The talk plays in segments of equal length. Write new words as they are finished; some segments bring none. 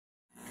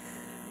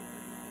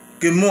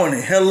Good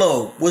morning.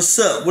 Hello. What's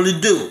up? What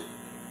it do?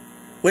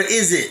 What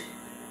is it?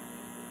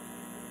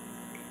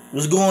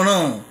 What's going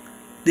on?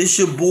 This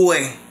your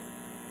boy.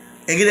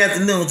 And good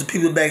afternoon to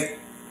people back.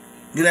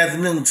 Good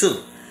afternoon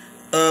too.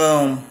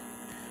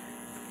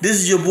 This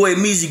is your boy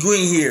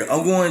Meezy-Green here.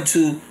 I'm going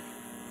to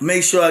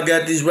make sure I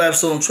got these rap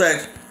song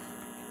tracks.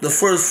 The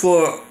first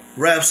 4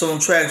 rap song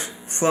tracks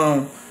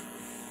from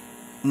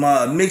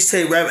my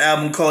Mixtape Rap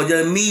Album called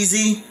Young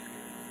Meezy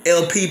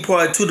LP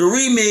Part 2, the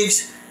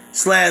remix /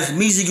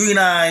 Meezy-Green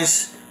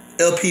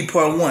LP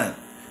Part 1.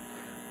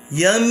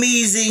 Young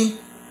Meezy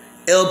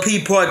LP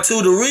Part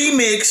 2, the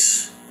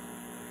remix,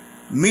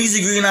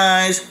 Meezy-Green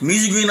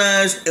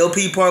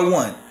LP Part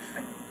 1.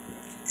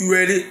 You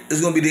ready?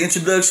 It's going to be the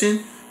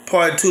introduction,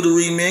 Part 2, the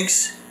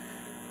remix,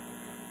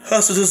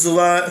 Hustle to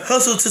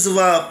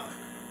Survive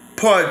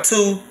Part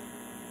 2,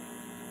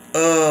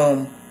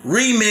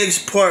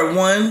 remix Part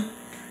 1,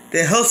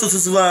 then Hustle to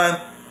Survive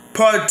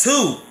Part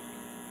 2,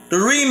 the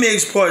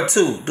remix Part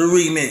 2, the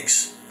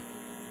remix.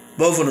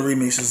 Both of the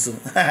remixes.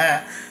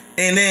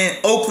 And then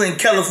Oakland,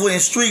 California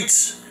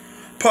Streets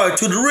Part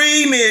 2, the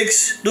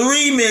remix.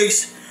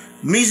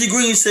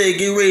 Meezy-Green said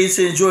get ready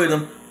to enjoy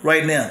them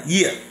right now.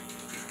 Yeah.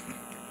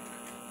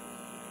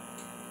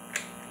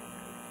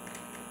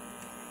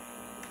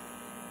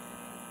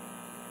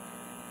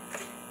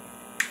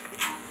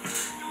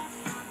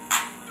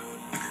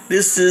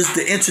 This is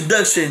the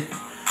introduction,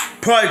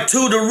 Part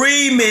 2, the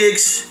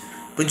remix.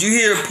 But you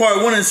hear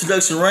Part 1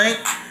 introduction, right?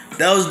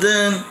 That was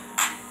done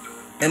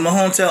in my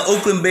hometown,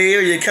 Oakland, Bay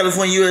Area,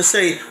 California,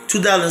 USA,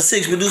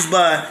 2006. Produced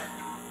by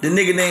the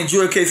nigga named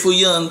Drew K.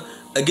 Young.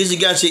 I guess you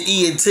got your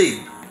E and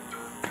T.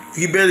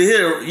 You can barely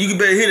hear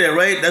that,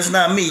 right? That's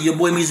not me, your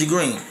boy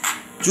Meezy-Green.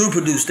 Drew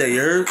produced that, you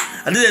heard?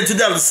 I did that in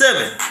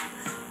 2007.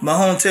 My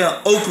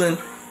hometown, Oakland,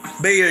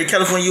 Bay Area,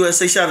 California,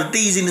 USA. Shout out to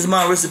Theezy and his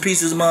mom. Rest in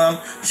peace, his mom.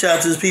 Shout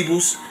out to his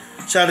peoples.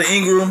 Shout out to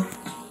Ingram.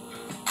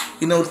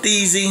 You know,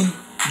 Theezy.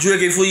 Drew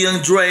K.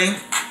 Young, Dre.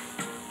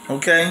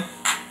 Okay.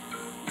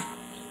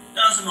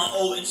 That was my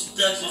old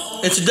introduction.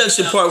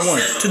 Introduction Part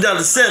 1,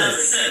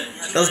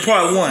 2007. That was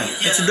Part 1,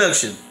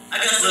 introduction.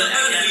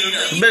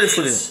 I'm ready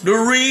for this. The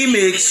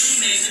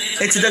remix,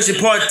 introduction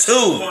Part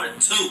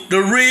 2. The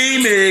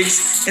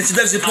remix,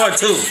 introduction Part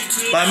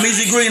 2 by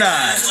Meezy-Green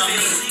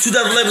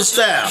 2011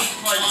 style.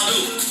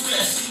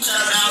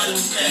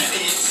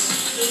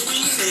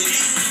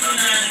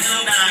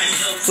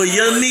 For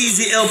Young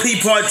Meezy LP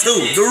Part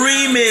 2, the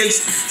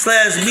remix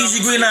 /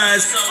 Meezy-Green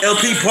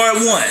LP Part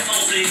 1.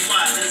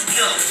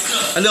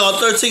 I know all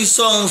 13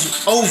 songs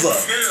over.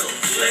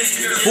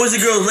 Boys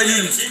and girls,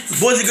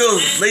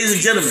 ladies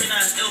and gentlemen.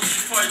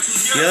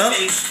 Yeah.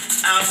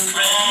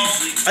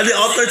 I did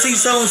all 13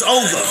 songs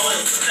over.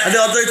 I did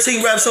all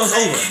 13 rap songs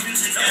over.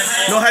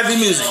 No heavy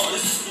music.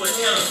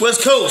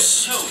 West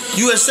Coast,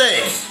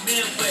 USA.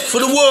 For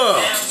the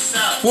world.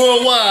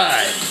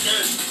 Worldwide.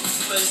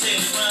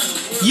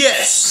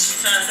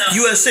 Yes.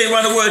 USA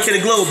around the world, okay,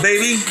 the globe,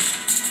 baby.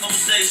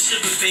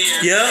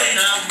 Yeah.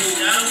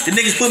 The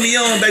niggas put me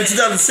on back in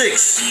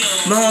 2006.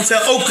 My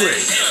hometown,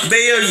 Oakland,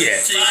 Bay Area,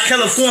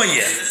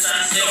 California,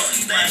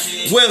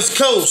 West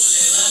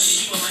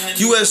Coast,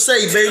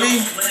 USA,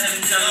 baby.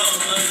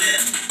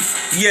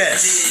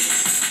 Yes.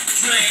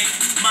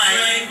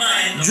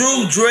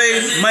 Drew,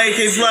 Dre, Mike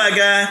K. Fly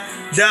Guy,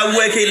 Dot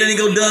K. Lenny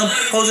Go Dumb,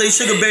 Jose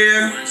Sugar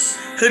Bear,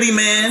 Hoodie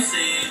Man.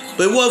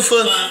 But it wasn't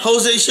for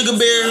Jose Sugar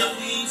Bear,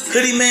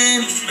 Hoodie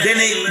Man,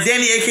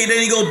 Danny aka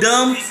Danny Go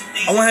Dumb,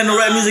 I won't have no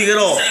rap music at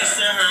all.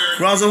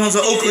 Rounds in my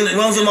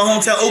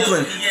hometown,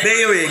 Oakland,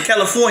 Bay Area,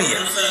 California,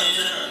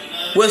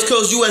 West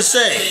Coast,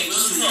 USA.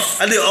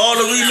 I did all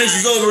the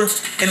remixes over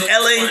in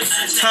LA,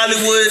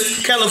 Hollywood,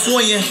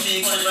 California,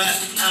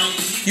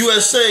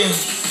 USA,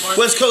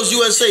 West Coast,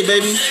 USA,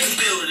 baby.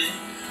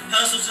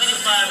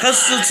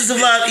 Hustle to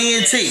Survive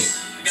ENT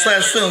 /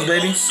 films,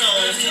 baby.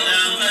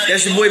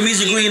 That's your boy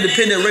Meezy-Green,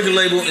 independent record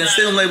label and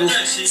film label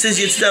since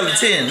year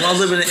 2010. When I was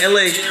living in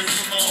LA,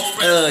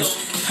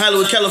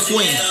 Hollywood,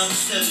 California,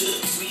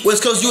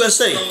 West Coast,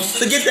 USA.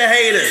 Forget the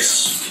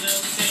haters.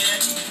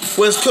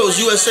 West Coast,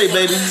 USA,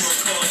 baby.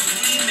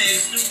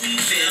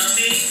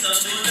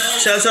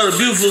 Shout out to all the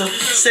beautiful,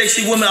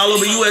 sexy women all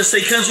over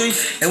USA country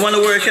and one the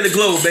world, the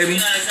globe, baby.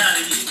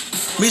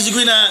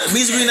 Meezy-Green out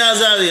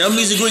here. I'm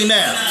Meezy-Green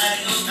now.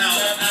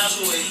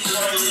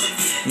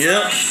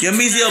 Yeah. Your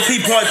Meezy LP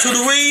Part 2, the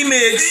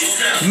remix.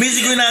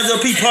 Meezy-Green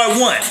LP Part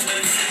 1.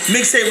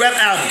 Mixtape Rap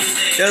Album.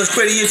 That was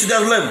created year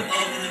 2011.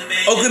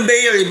 Oakland,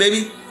 Bay Area,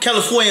 baby.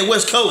 California,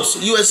 West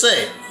Coast,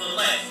 USA.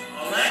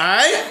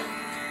 Alright?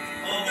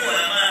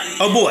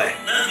 Oh boy.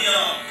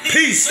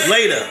 Peace.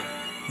 Later.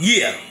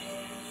 Yeah.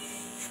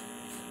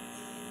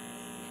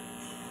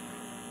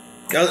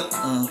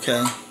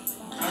 Okay.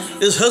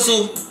 This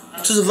Hustle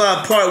to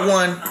Survive Part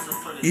 1.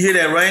 You hear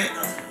that, right?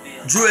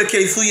 Drew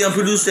K. Young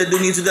produced that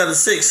dude in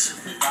 2006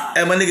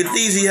 at my nigga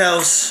Theezy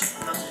house.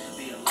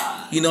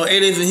 You know,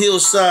 8th and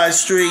Hillside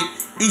Street,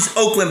 East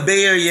Oakland,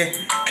 Bay Area,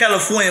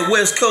 California,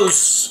 West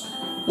Coast,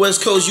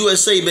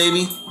 USA,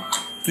 baby.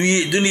 Do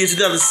the year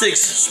 2006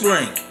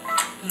 spring.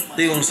 I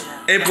think it was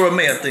April or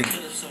May, I think.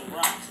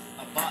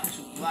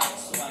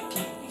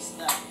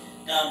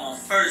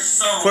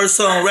 First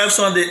song, rap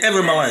song I did ever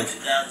in my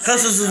life.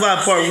 Hustle to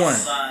Survive Part 1.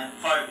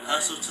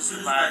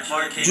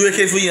 Drew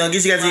AK for Young,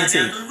 get you guys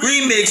DNT.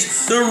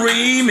 Remix, the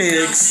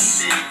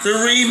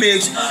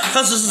remix.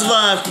 Hustle to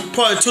Survive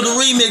Part 2, the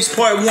remix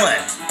Part 1.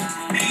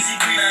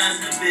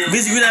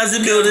 Meezy-Green in the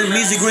building,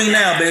 Meezy-Green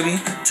now, baby.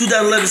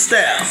 2011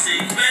 style.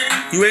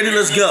 You ready?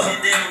 Let's go.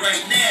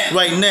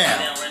 Right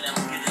now.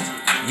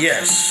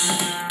 Yes.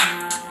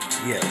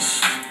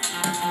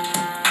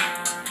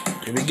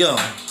 Here we go.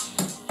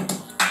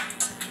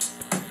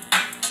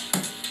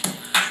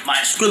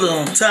 Skrilla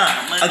on top,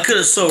 I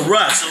could've sold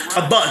rocks.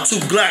 I bought 2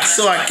 Glocks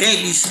so I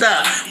can't be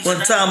stopped. One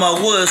time I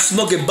was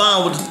smoking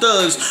bomb with the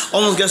thugs,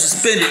 almost got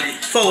suspended.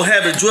 4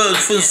 habit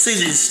drugs for the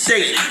city to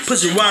state.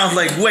 Pushing rhymes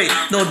like wait,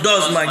 no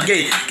dogs in my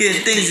gate.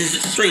 Getting things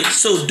straight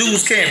so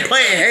dudes can't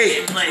play and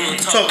hate.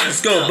 Talk,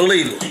 let's go,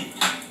 believe it.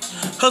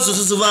 Hustle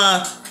to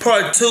Survive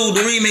Part 2,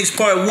 the remix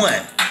Part 1.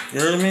 You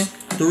heard me?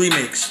 The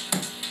remix.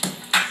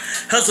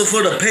 Hustle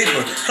for the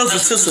paper, hustle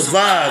to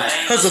survive,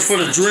 hustle for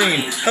the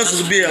dream,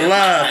 hustle to be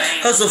alive,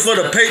 hustle for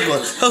the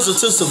paper, hustle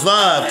to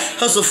survive,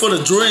 hustle for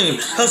the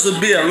dream, hustle to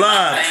be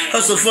alive,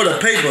 hustle for the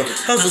paper,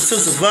 hustle to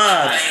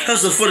survive,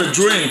 hustle for the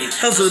dream,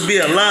 hustle to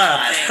be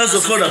alive, hustle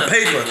for the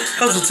paper,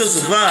 hustle to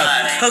survive,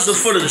 hustle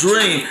for the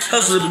dream,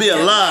 hustle to be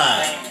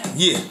alive.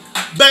 Yeah.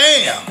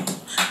 Bam!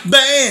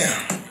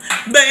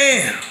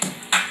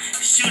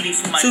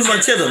 Shooting my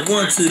cheddar,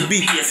 going to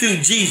beat few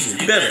G's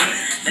better.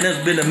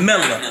 Never been a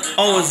meddler,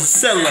 always a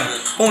settler.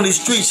 On these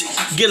streets,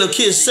 ghetto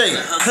kids say,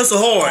 hustle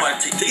hard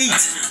to eat.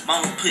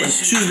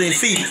 Shoes their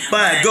feet,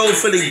 buying gold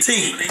for their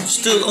teeth.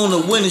 Still on the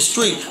winning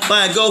street,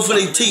 buying gold for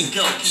their teeth.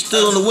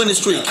 Still on the winning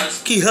street,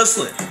 keep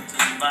hustling.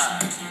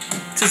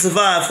 To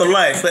survive for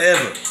life,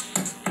 forever.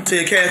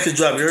 Till your cash is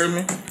drop, you heard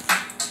me?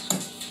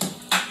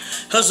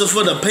 Hustle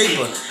for the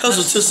paper,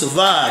 hustle to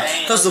survive,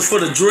 hustle for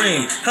the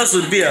dream,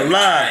 hustle to be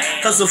alive,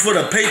 hustle for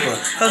the paper,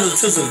 hustle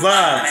to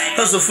survive,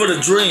 hustle for the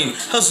dream,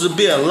 hustle to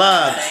be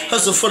alive,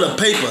 hustle for the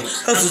paper,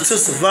 hustle to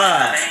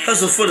survive,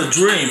 hustle for the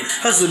dream,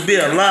 hustle to be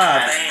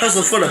alive,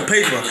 hustle for the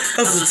paper,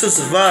 hustle to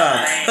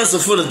survive, hustle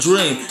for the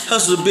dream,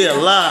 hustle to be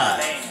alive.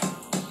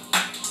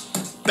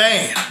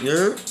 Bam, you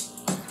heard?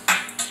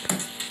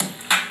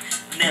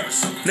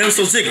 Never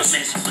so tickets.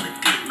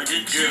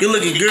 You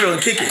looking girl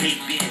and kick it.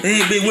 They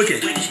ain't been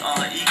wicked.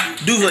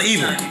 Dudes are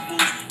evil.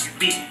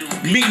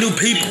 You meet new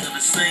people.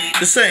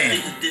 The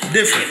same.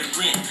 Different.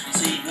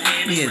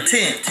 Be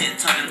intent.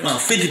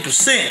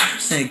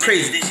 50%. Ain't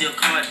crazy.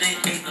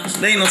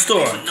 They ain't no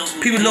story.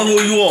 People know who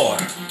you are.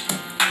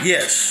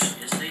 Yes.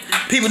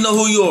 People know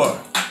who you are.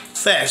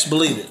 Facts,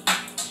 believe it.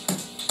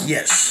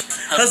 Yes.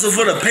 Hustle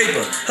for the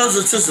paper,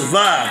 hustle to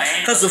survive,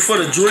 hustle for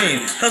the dream,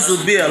 hustle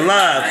to be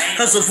alive,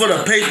 hustle for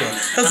the paper,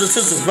 hustle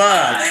to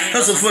survive,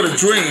 hustle for the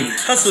dream,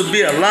 hustle to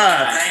be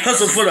alive,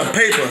 hustle for the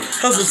paper,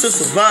 hustle to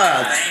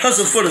survive,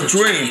 hustle for the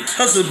dream,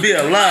 hustle to be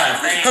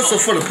alive, hustle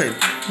for the paper.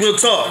 Real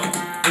talk.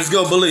 Let's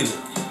go, believe it.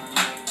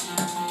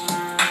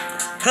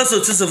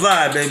 Hustle to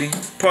survive, baby.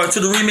 Part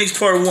 2, the remix,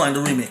 Part 1,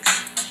 the remix.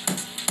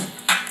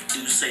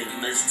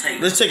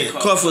 Let's take it.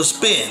 Call for a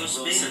spin.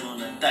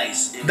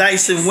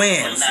 Dice and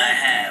win.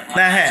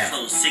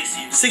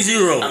 9.5. 6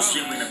 euros.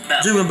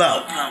 Dreaming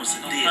about.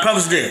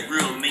 Promise dead.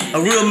 A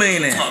real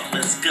millionaire.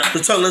 The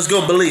talk, let's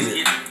go, believe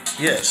it.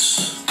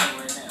 Yes.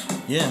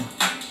 Yeah.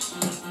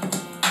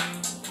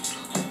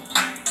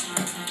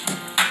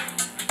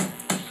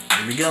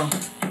 Here we go.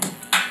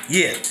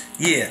 Yeah.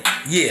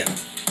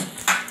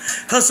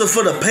 Hustle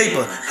for the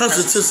paper,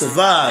 hustle to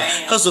survive,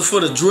 hustle for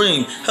the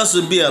dream,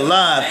 hustle to be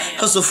alive,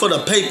 hustle for the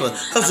paper,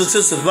 hustle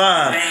to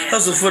survive,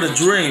 hustle for the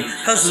dream,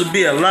 hustle to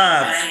be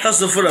alive,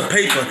 hustle for the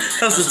paper,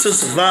 hustle to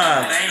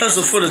survive,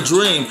 hustle for the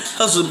dream,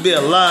 hustle to be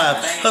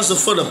alive, hustle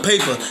for the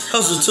paper,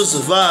 hustle to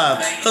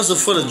survive, hustle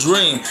for the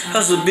dream,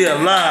 hustle to be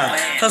alive,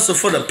 hustle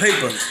for the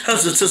paper,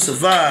 hustle to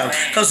survive,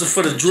 hustle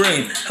for the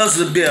dream,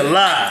 hustle to be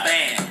alive.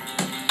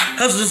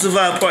 Hustle to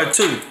Survive Part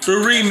 2, the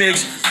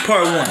remix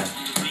Part 1.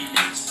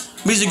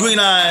 Meezy-Green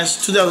Eyes,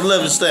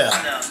 2011 style.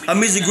 I'm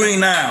Meezy-Green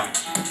now.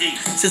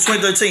 Since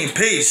 2013.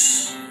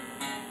 Peace.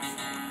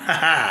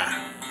 Haha.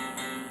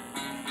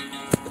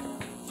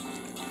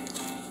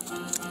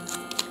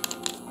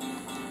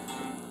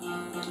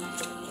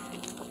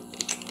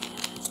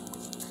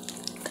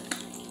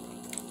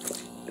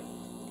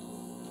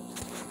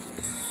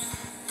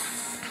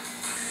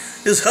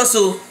 This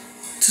Hustle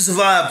to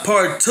Survive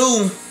Part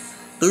 2.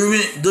 The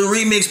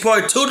remix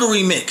Part 2, the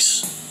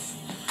remix.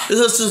 This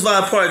Hustle to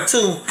Survive Part 2,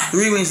 the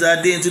remix that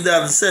I did in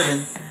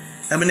 2007.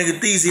 at my nigga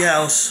Theezy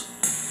house.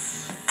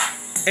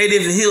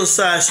 80th and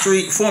Hillside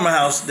Street, former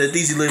house that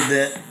Theezy lived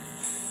at.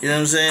 You know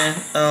what I'm saying?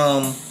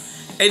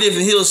 80th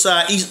and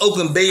Hillside, East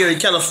Oakland, Bay Area,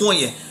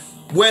 California.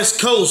 West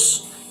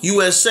Coast,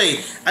 USA.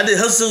 I did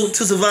Hustle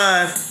to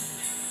Survive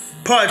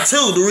Part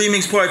 2, the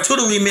remix, Part 2,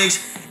 the remix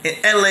in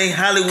LA,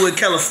 Hollywood,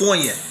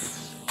 California.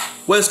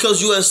 West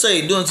Coast,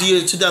 USA, doing it to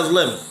year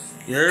 2011.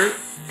 You heard?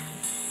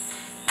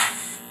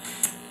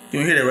 You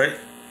didn't hear that, right?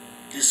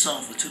 This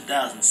song for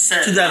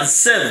 2007.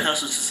 2007.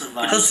 Hustle to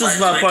Survive. Hustle to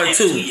Survive Part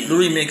 2. The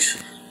remix.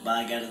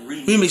 But I got a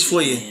Remix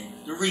for you.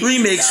 The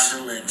Remix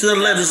to the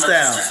 11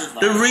 style.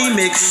 The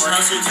remix.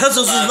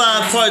 Hustle to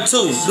Survive Part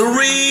 2. The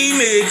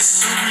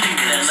remix.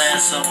 That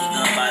last song was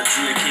done by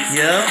Drew.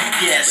 Yeah.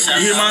 Yes.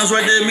 You hear mine's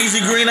right there,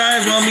 Meezy-Green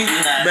Eyes, want me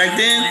back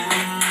then?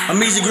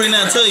 I'm Meezy-Green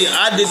Eyes, I tell you,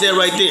 I did that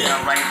right there.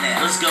 Right now.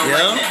 Let's go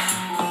right now.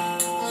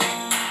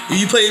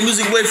 You play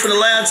music way for the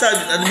last time,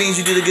 that means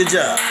you did a good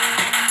job.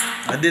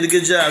 I did a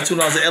good job too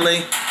when I was in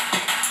LA,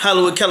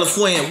 Hollywood,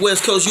 California,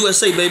 West Coast,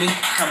 USA, baby.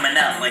 Coming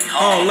out like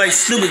oh, like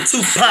Snoop and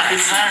Tupac.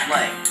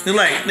 They're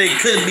like, they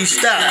couldn't be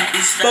stopped.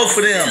 Both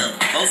of them.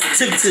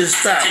 Took to the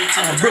stop.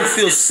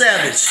 Brookfield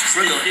Savage.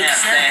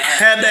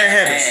 Had bad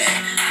habits.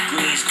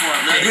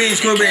 Greens,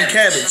 cornbread, and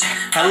cabbage.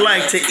 I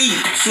like to eat.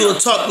 We'll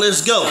talk,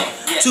 let's go.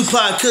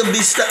 Tupac couldn't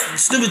be stopped.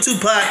 Snoop and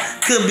Tupac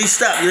couldn't be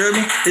stopped, you heard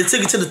me? They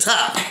took it to the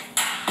top.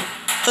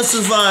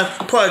 Hustle to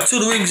Survive Part 2,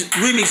 the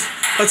remix.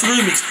 Part 2, the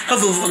remix.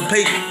 Hustle for the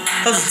paper.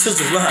 Hustle to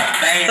survive.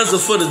 Hustle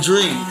for the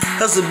dream.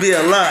 Hustle be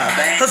alive.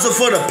 Hustle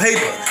for the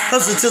paper.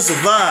 Hustle to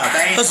survive.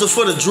 Hustle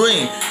for the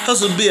dream.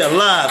 Hustle be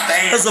alive.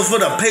 Hustle for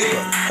the paper.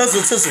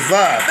 Hustle to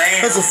survive.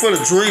 Hustle for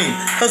the dream.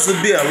 Hustle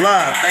be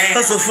alive.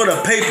 Hustle for the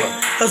paper.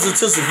 Hustle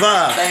to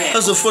survive.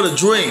 Hustle for the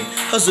dream.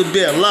 Hustle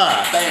be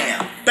alive.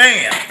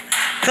 Bam.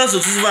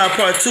 Hustle to Survive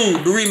Part 2,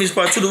 the remix.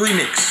 Part 2, the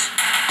remix.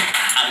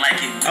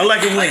 I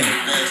like it when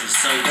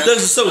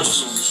Thugs and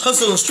Soldiers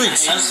hustle on the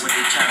streets,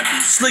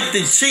 slick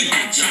and cheap.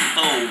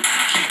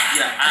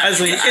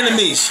 As on your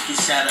enemies,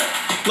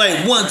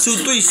 like 1, 2,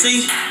 3,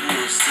 see,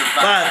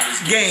 by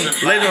game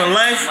later in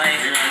life,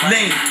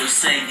 name,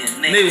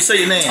 they will say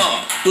your name.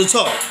 We'll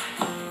talk.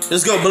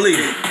 Let's go, believe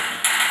it.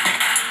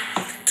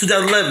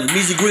 2011,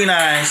 Meezy-Green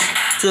Eyes.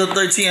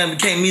 2013, I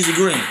became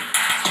Meezy-Green.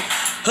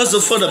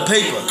 Hustle for the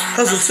paper,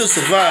 hustle to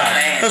survive,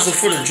 hustle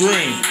for the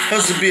dream,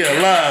 hustle be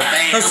alive,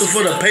 hustle for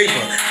the paper,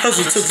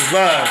 hustle to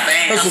survive,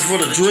 hustle for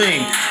the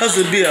dream,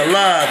 hustle be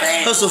alive,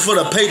 hustle for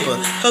the paper,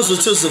 hustle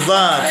to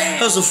survive,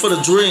 hustle for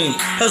the dream,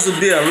 hustle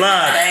be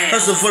alive,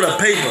 hustle for the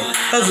paper,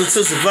 hustle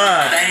to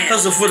survive,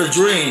 hustle for the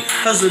dream,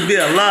 hustle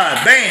be alive.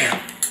 Bam!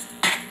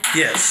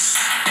 Yes.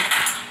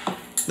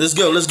 Let's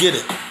go, let's get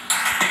it.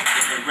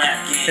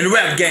 In the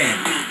rap game,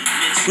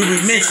 we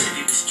be mixing,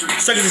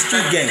 stuck in the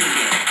street game.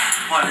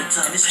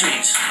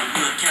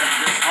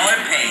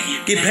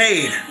 Get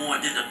paid more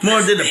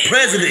than the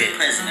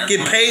president.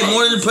 Get paid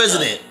more than the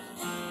president.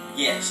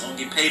 Yes, I'm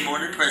get paid more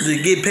than the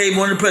president. Get paid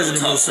more than the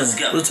president.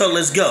 We'll talk,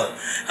 let's go.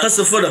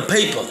 Hustle for the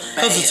paper.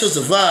 Hustle to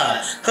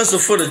survive. Hustle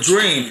for the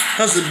dream.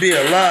 Hustle be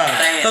alive.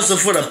 Hustle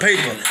for the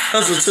paper.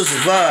 Hustle to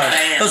survive.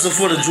 Hustle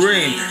for the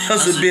dream.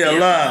 Hustle be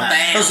alive.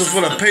 Hustle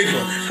for the paper.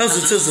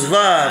 Hustle to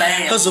survive.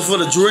 Hustle for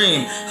the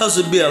dream.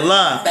 Hustle be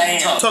alive.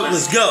 Talk,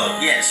 let's go.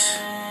 Yes.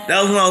 That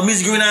was when I was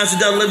Meezy-Green Eyes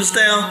 2011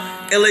 style.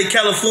 LA,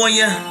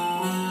 California.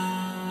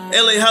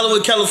 LA,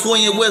 Hollywood,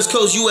 California. West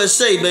Coast,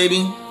 USA,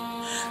 baby.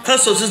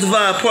 Hustle to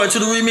Survive Part 2,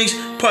 the remix.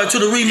 Part 2,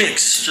 the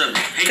remix.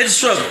 Hate the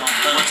struggle.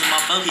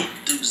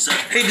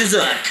 Hate this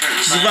up.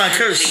 Divine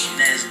curse.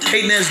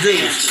 Hating ass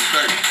dudes.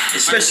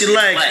 Especially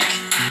like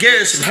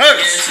Garrison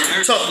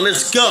Hurts. Talk,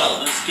 let's go.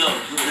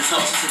 Hustle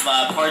to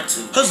Survive Part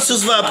 2. Hustle to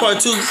Survive Part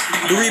 2,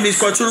 the remix.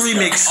 Part 2, the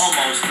remix.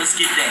 Almost. Let's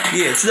get that.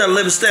 Yeah,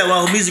 2011 style. When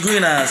I was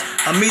Meezy-Green Eyes.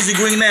 I'm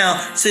Meezy-Green now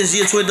since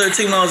year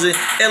 2013 when I was in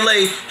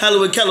LA,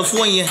 Hollywood,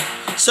 California.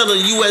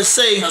 Southern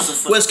USA,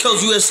 West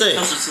Coast USA.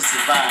 Hustle to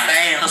survive.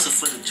 Hustle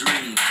for the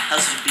dream.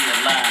 Hustle to be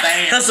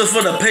alive. Hustle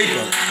for the paper.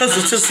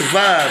 Hustle to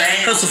survive.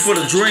 Hustle for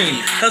the dream.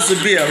 Hustle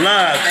to be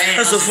alive.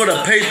 Hustle for the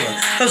paper.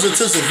 Hustle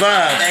to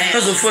survive.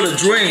 Hustle for the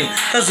dream.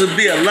 Hustle to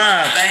be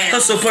alive.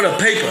 Hustle for the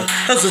paper.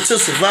 Hustle to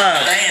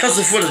survive.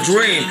 Hustle for the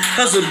dream.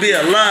 Hustle to be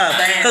alive.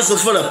 Hustle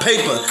for the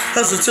paper.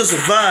 Hustle to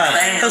survive.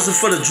 Hustle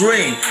for the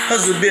dream.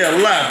 Hustle to be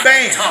alive.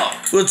 Bam.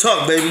 We'll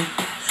talk, baby.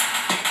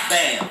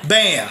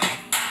 Bam.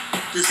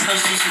 This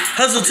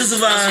Hustle to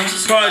Survive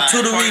Part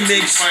 2, the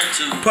remix.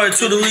 Part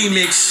 2, the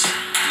remix. You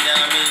know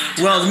what I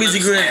mean? When I was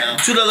Meezy-Green.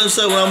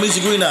 2007 when I was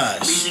Meezy-Green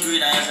Eyes.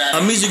 Meezy-Green Eyes.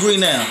 I'm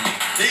Meezy-Green now.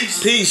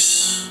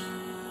 Peace.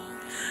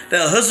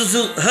 That Hustle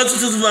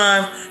to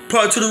Survive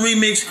Part 2, the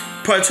remix.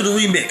 Part 2, the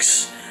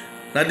remix.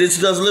 And I did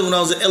 2011 when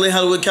I was in LA,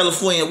 Hollywood,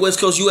 California, West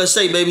Coast,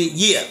 USA, baby.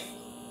 Yeah.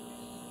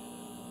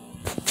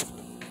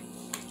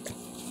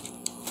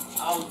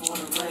 I was born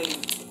and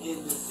raised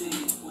in the city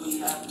where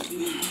you have to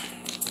be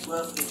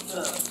rough and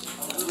tough.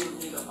 A little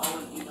nigga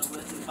always getting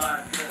arrested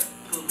by the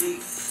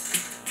police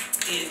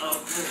in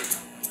Oakland.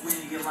 When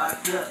you get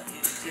locked up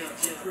in jail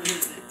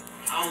prison.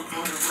 I was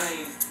born and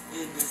raised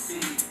in the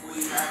city where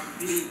you have to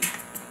be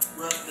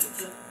rough and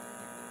tough.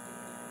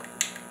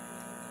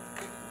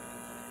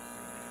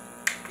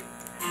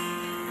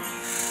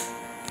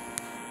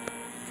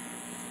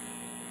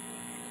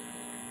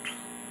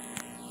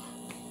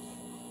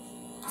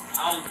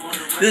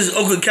 This is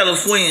Oakland,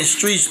 California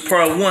Streets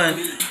Part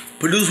 1.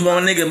 Produced by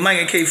my nigga Mike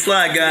and K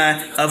Fly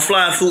Guy, a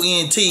Fly Food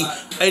ENT,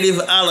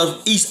 80th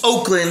Olive, East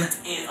Oakland,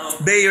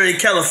 Bay Area,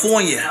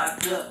 California.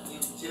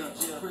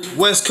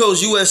 West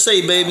Coast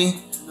USA, baby.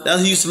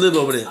 That's who used to live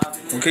over there.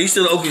 Okay, you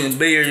still in Oakland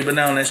Bay Area, but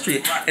now on that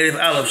street. 8th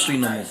Olive Street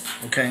no more.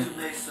 Okay.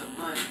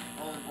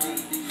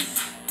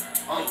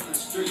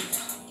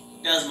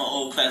 That was my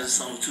old classic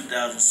song of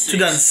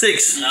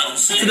 2006.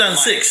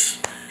 2006.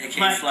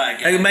 AKA Fly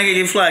Guy. Hey, man,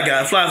 get Fly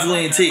Guy. Fly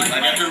Fluent T. I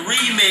got the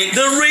remix.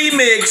 The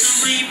remix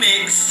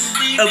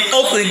of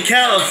Oakland,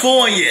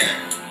 California.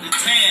 The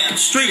town.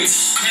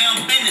 Streets.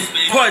 Town business,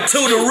 baby. Part 2,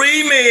 the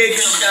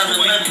remix.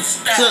 2011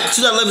 style.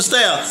 2011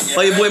 style.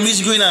 By your boy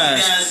Meezy-Green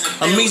Eyes.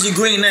 I'm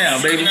Meezy-Green now,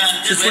 baby.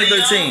 Since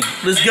 2013.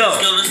 Let's go.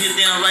 Let's get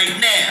down right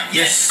now.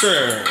 Yes,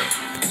 sir.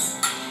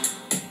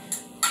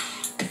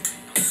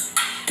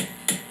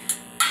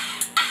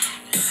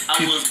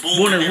 I was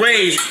Born and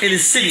raised in the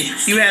city,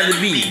 you had to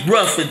be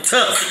rough and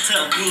tough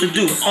to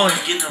do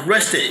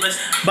arrested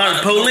by the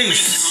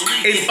police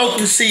in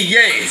Oakland,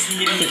 CA.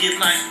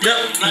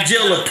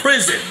 Jail or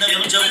prison.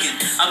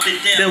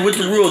 Then with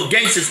the real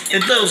gangsters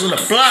and those on the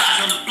block.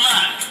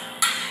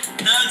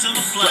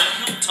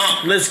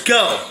 Let's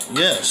go.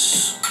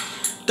 Yes.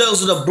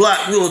 Those on the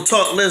block, real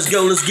talk. Let's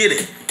go. Let's get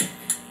it.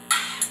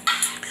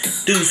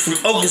 Dudes from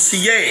Oakland,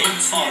 CA,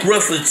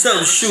 rough and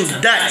tough,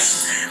 shooting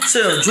dice,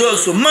 selling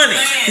drugs for money.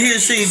 Here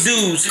seen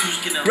dudes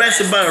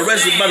arrested by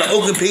the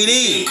Oakland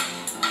PD.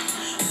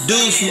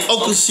 Dudes from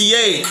Oakland,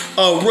 CA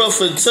are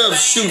rough and tough,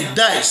 shooting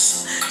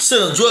dice,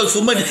 selling drugs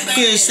for money.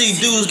 Here see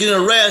dudes getting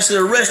harassed and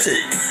arrested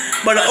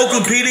by the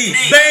Oakland PD.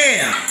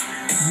 Bam!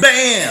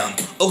 Bam!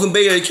 Oakland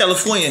Bay Area,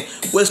 California,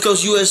 West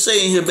Coast, USA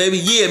in here, baby.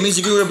 Yeah,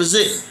 Meezy-Green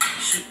represent.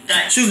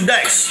 Shooting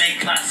dice.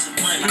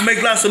 We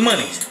make lots of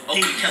money.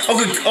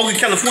 Oakland,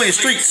 California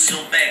streets.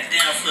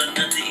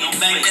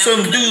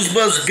 Some dudes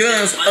bust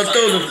guns or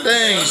throw them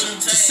things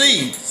to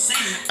see.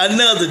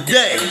 Another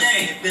day.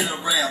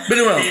 Been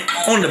around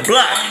on the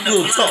block.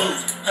 Real talk.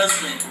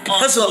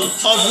 Hustling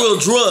off real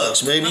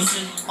drugs, baby.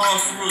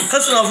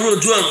 Hustling off real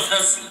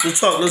drugs. Real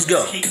talk. Let's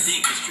go.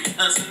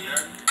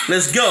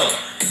 Let's go.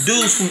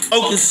 Dudes from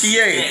Oakland,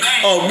 CA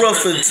are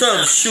rough and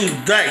tough,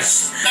 shooting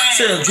dice,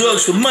 selling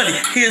drugs for money.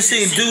 Here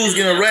seeing dudes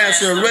getting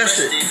harassed and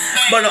arrested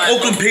by the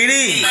Oakland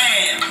PD.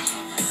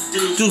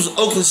 Dudes from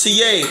Oakland,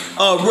 CA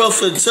are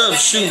rough and tough,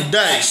 shooting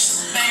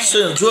dice,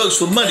 selling drugs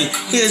for money.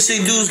 Here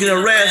seeing dudes getting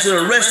harassed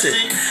and arrested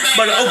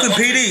by the Oakland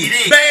PD.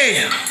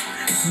 Bam!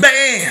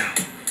 Bam!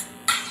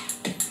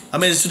 I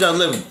made it in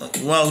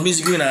 2011 when I was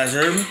Meezy-Green Eyes,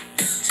 you heard me?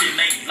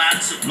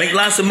 Make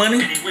lots of money.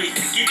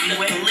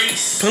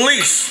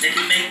 Police.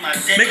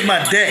 Make my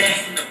day.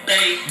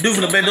 Dude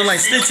from the bed don't like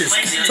snitches.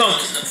 Talk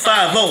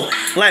 5-0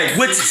 like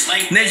witches.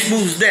 Next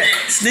move's that.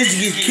 Snitches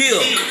get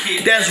killed.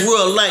 That's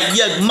real like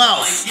Young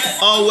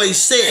Mouth always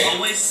said.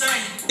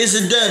 It's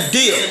a done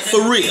deal.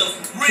 For real.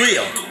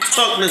 Real.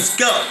 Talk, let's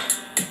go.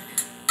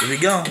 Here we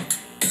go.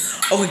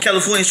 Oakland,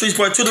 California streets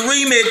part 2, the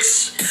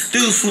remix.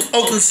 Dudes from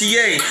Oakland,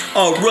 CA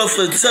are rough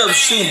and tough,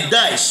 shooting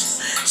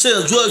dice,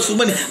 selling drugs for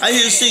money. I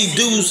hear see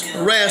dudes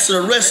harassed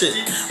and arrested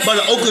by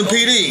the Oakland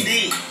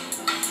PD.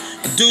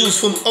 Dudes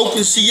from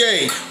Oakland,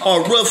 CA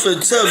are rough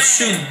and tough,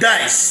 shooting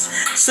dice,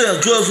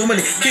 selling drugs for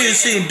money. Here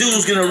see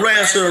dudes getting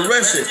harassed and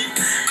arrested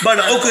by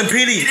the Oakland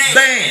PD.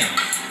 Bam!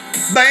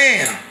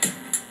 Bam!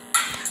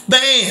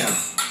 Bam!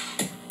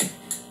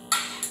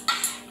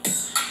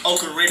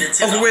 Oakland ready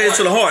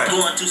to the heart.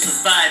 Going to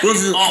survive.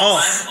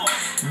 Off.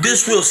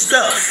 This real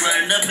stuff.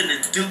 Running up in the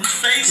dude's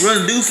face.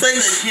 Running dude's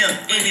face. Put him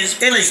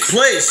in his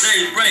place.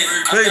 Very brave.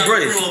 Very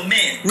brave.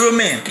 Real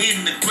man.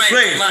 In the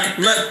grave.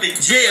 Left in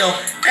jail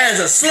as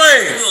a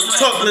slave.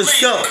 Talk, let's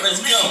go.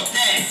 Let's go.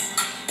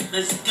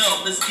 Let's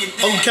go. Let's get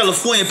that. Oakland,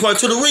 California, part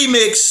 2, the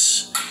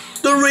remix.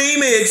 The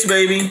remix,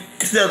 baby.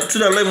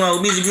 2011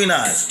 on Meezy-Green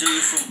Eyes.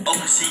 Dudes from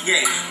Oakland,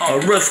 CA are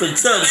rough and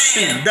tough,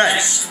 shooting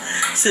dice.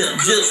 Selling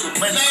drugs for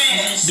money.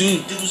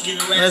 Dudes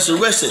getting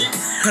arrested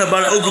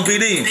by the Oakland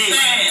PD.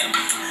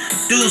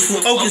 Dudes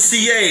from Oakland,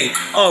 CA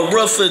are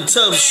rough and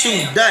tough,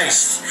 shooting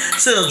dice,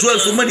 selling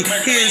drugs for money.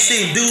 Here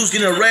seeing dudes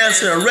getting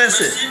harassed and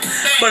arrested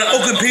by the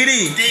Oakland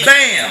PD.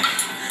 Bam!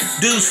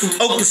 Dudes from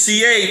Oakland,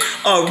 CA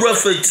are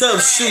rough and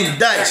tough, shooting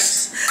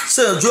dice,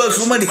 selling drugs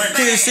for money.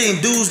 Here seeing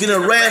dudes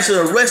getting harassed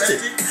and arrested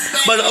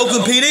by the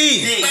Oakland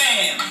PD.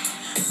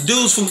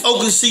 Dudes from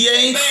Oakland,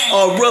 CA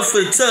are rough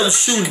and tough,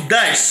 shooting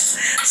dice,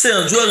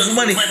 selling drugs for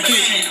money.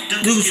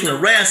 Dudes from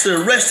harassed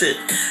and arrested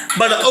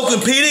by the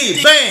Oakland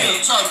PD. Bam!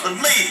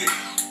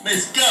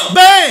 Let's go.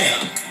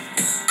 Bam!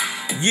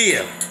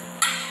 Yeah.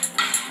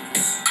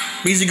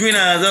 Meezy-Green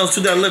Eyes, that was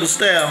 2011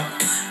 style.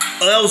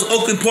 That was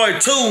Oakland part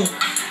 2.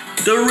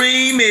 The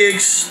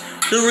remix.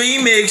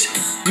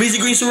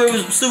 Meezy-Green still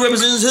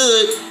represents his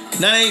hood.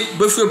 98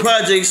 Brookfield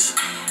Projects.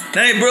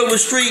 98 Broadway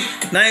Street.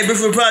 98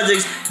 Brookfield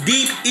Projects.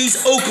 Deep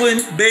East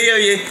Oakland, Bay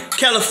Area,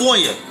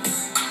 California.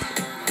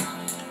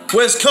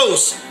 West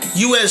Coast,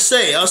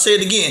 USA. I'll say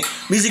it again.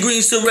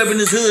 Meezy-Green still repping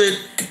his hood.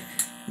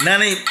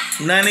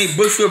 98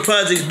 Brookfield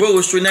Projects,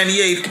 Broadway Street,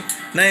 98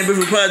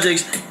 Brookfield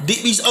Projects.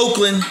 Deep East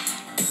Oakland,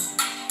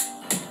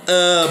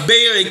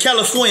 Bay Area,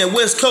 California,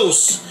 West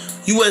Coast,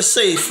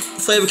 USA.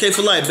 Flavor K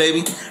for life,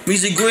 baby.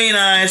 Meezy-Green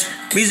Eyes,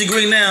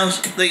 Meezy-Green Now.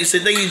 They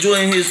said they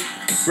enjoying his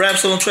rap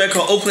song track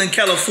called Oakland,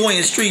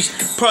 California Streets,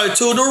 part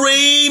 2, the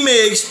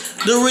remix.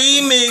 the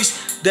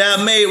remix that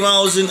I made when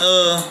I was in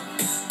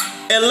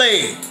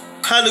LA,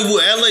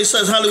 Hollywood, LA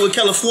 / Hollywood,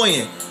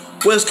 California,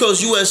 West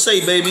Coast, USA,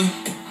 baby.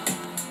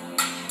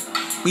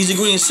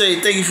 Meezy-Green say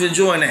thank you for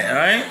enjoying that,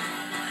 alright?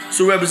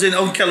 So representing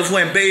Oakland,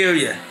 California, Bay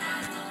Area,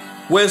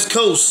 West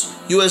Coast,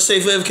 USA,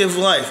 forever, for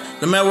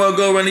life. No matter where I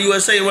go around the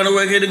USA, around the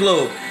world, here the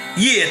globe.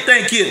 Yeah,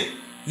 thank you.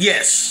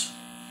 Yes.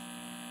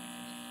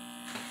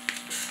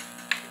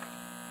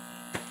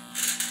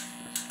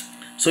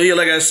 So yeah,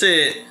 like I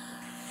said,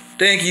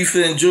 thank you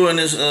for enjoying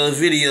this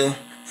video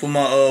for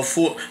my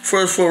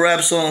first 4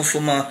 rap songs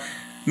for my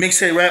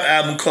Mixtape Rap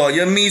Album called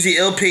Young Meezy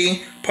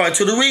LP Part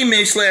 2, the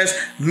remix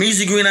 /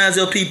 Meezy-Green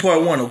LP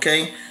Part 1,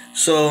 okay?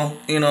 So,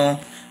 you know,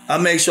 I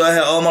make sure I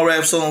have all my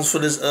rap songs for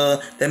this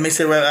that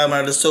Mixtape Rap Album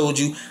I just told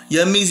you.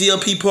 Young Meezy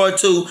LP Part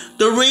 2,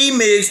 the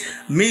remix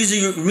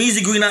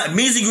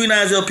Meezy-Green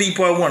LP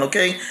Part 1,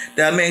 okay?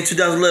 That I made in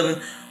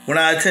 2011 when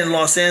I attended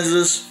Los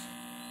Angeles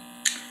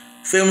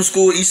Film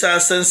School, Eastside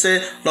of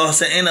Sunset,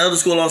 and the other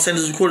school, Los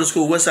Angeles Recording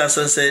School, Westside of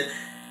Sunset,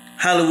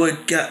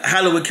 Hollywood,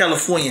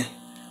 California.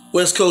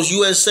 West Coast,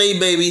 USA,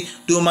 baby.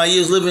 Doing my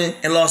years living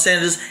in Los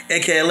Angeles,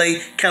 aka LA,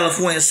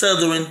 California,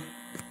 Southern.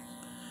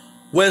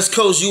 West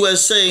Coast,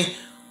 USA,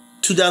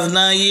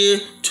 2009 year,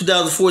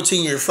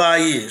 2014 year,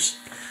 5 years.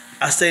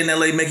 I stayed in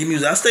LA making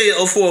music. I stayed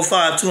in 04,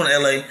 05, too in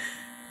LA.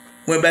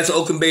 Went back to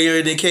Oakland, Bay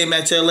Area, then came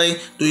back to LA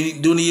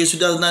during the years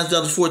 2009,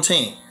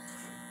 2014.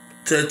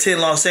 To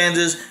attend Los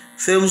Angeles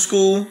Film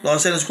School,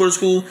 Los Angeles Recording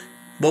School,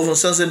 both on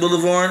Sunset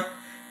Boulevard,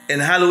 in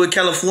Hollywood,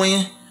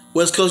 California.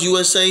 West Coast,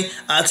 USA.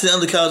 I attended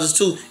other colleges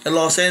too in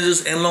Los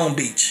Angeles and Long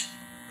Beach.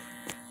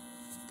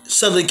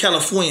 Southern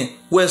California,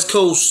 West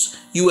Coast,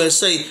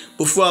 USA.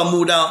 Before I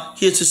moved out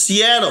here to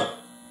Seattle.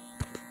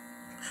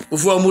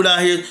 Before I moved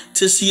out here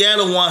to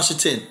Seattle,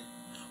 Washington.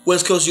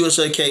 West Coast,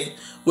 USA, okay?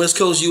 West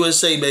Coast,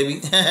 USA,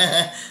 baby.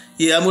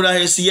 Yeah, I moved out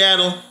here in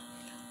Seattle,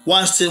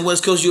 Washington,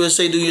 West Coast,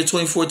 USA, during year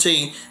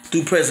 2014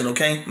 through present,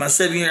 okay? My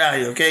 7th year out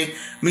here, okay?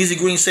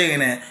 Meezy-Green saying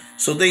that.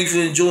 So thank you for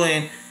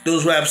enjoying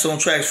those rap song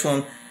tracks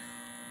from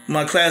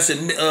my classic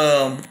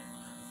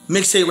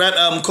Mixtape Rap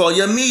Album called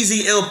Young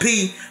Meezy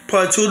LP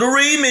Part 2, the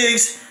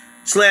remix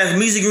 /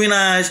 Meezy-Green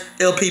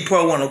LP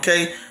Part 1,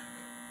 okay?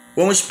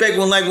 One respect,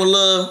 one like, one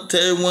love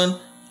to everyone,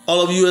 all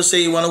over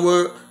USA, around the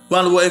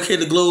world, okay,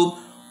 the globe.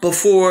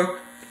 Before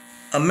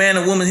a man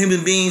and woman,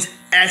 human beings,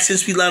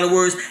 actions speak louder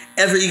words,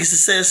 ever equals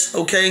success,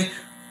 okay?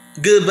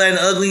 Good, bad, and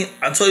ugly.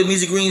 I told you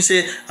Meezy-Green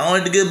said, I don't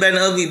like the good, bad,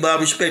 and ugly, but I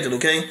respect it,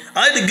 okay?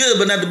 I like the good,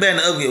 but not the bad and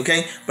the ugly,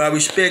 okay? But I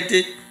respect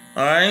it,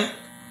 alright?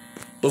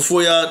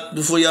 Before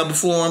y'all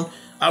perform,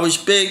 I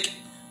respect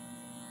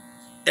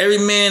every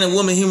man and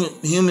woman,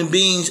 human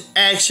beings'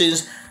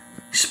 actions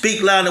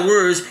speak louder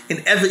words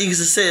and ever equals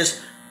success.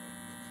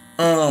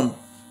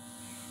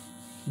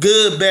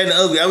 Good, bad, and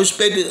ugly. I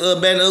respect it,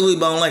 bad and ugly,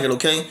 but I don't like it,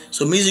 okay?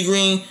 So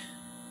Meezy-Green,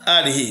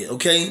 out of here,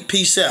 okay?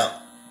 Peace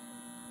out.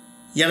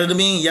 Y'all know what I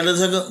mean? Y'all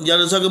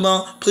know talk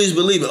about? Please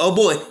believe it. Oh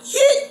boy,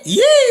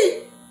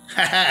 yeah,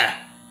 haha.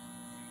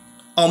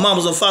 On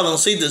mamas and fathers, don't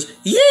see this,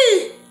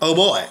 yeah. Oh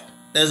boy.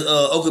 That's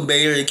Oakland,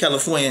 Bay Area,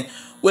 California.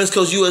 West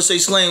Coast, USA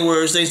slang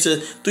words. Thanks to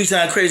 3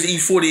 times crazy,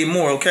 E40 and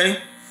more,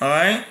 okay?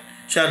 Alright?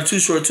 Shout out to Too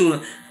Short,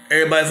 too.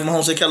 Everybody from my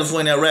home state,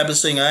 California, that rap and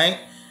sing, alright?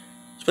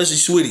 Especially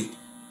Sweetie.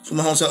 From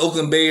my home state,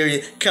 Oakland, Bay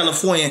Area,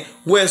 California.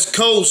 West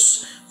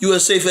Coast,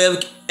 USA forever,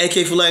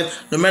 AK for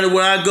life. No matter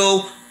where I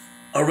go,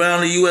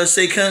 around the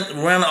USA country,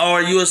 around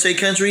our USA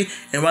country,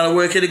 and around the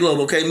world, the globe,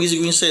 okay?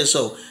 Meezy-Green says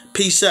so.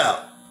 Peace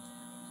out.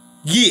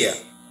 Yeah.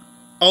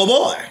 Oh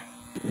boy.